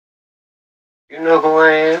You know who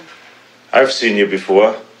I am? I've seen you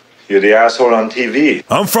before. You're the asshole on TV.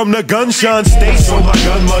 I'm from the gunshine state, so my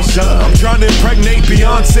gun must shine. I'm trying to impregnate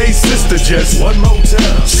Beyonce's sister just one more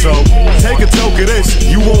time. So, take a toke of this,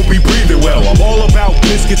 you won't be breathing well. I'm all about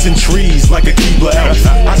biscuits and trees like a Keebler elf.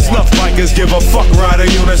 I snuff bikers, give a fuck rider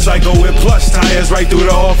unicycle with plush tires right through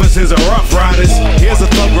the offices of Rough Riders. Here's a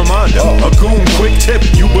thug reminder, a goon quick tip.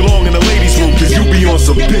 You belong in the ladies' room cause you be on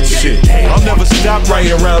some bitch shit. I'll never stop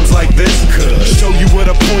writing rhymes like this, cause show you with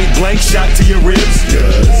a point blank shot to your ribs.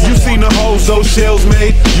 You seen the hoes those shells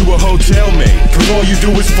made? You a hotel mate, cause all you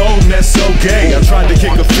do is fold and that's so gay. I tried to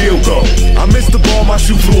kick a field goal, I missed the ball, my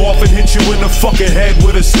shoe flew off and hit you in the fucking head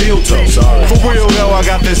with a steel toe. For real though, I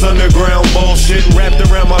got this underground bullshit wrapped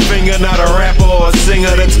around my finger. Not a rapper or a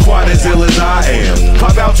singer that's quite as ill as I am.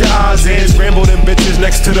 Pop out your eyes and scramble them bitches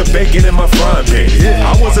next to the bacon in my frying pan.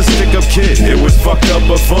 I was a stick-up kid, it was fucked up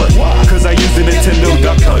but fun, cause I used a Nintendo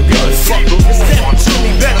Duck Hunt gun. Fuck em. Step to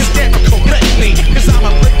me, better step correctly, cause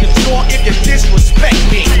I'ma break your jaw if you disrespect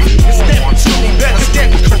me. Step to me, better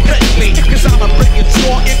step correctly, cause I'ma break your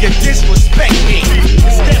jaw if you disrespect me.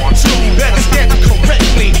 Step to me, better step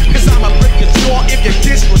correctly, cause I'ma break your jaw if you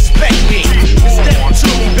disrespect me. Step to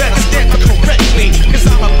me, better step correctly, cause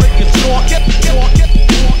I'ma break your jaw. Get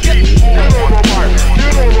over mic,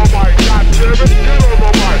 get over mic, goddammit, get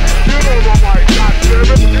over mic, get over mic,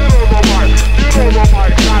 goddammit, get over mic, get over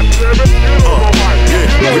mic, goddammit, get over mic.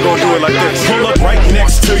 Yeah, we gon' do it like this. Pull up right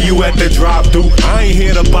next to you at the drive-thru. I ain't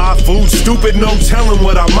here to buy food, stupid, no telling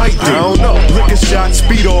what I might do. I don't know. Lick a shot,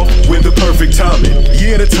 speed off with the perfect timing.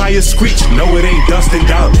 Yeah, the tires screech, no it ain't Dustin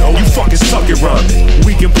Diamond. You fucking suck at rhyming.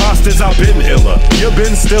 Weak imposters, I've been iller. You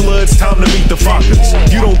been stiller, it's time to meet the Fockers.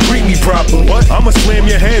 You don't greet me proper, what? I'ma slam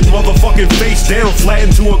your head, motherfucking face down, flat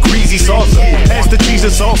into a greasy saucer. Pass the cheese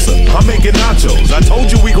and salsa, I'm making nachos. I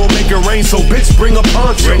told you we gon' make it rain, so bitch, bring a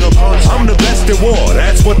poncho. I'm the best at war,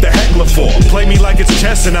 that's what the heckler for. Play me like it's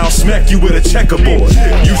chess and I'll smack you with a checkerboard.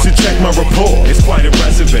 You should check my report, it's quite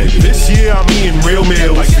impressive, baby. This year I'm eating real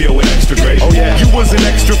meals, like veal with extra gravy. Oh yeah, you was an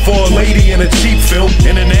extra for a lady in a cheap film,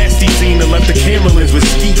 in a nasty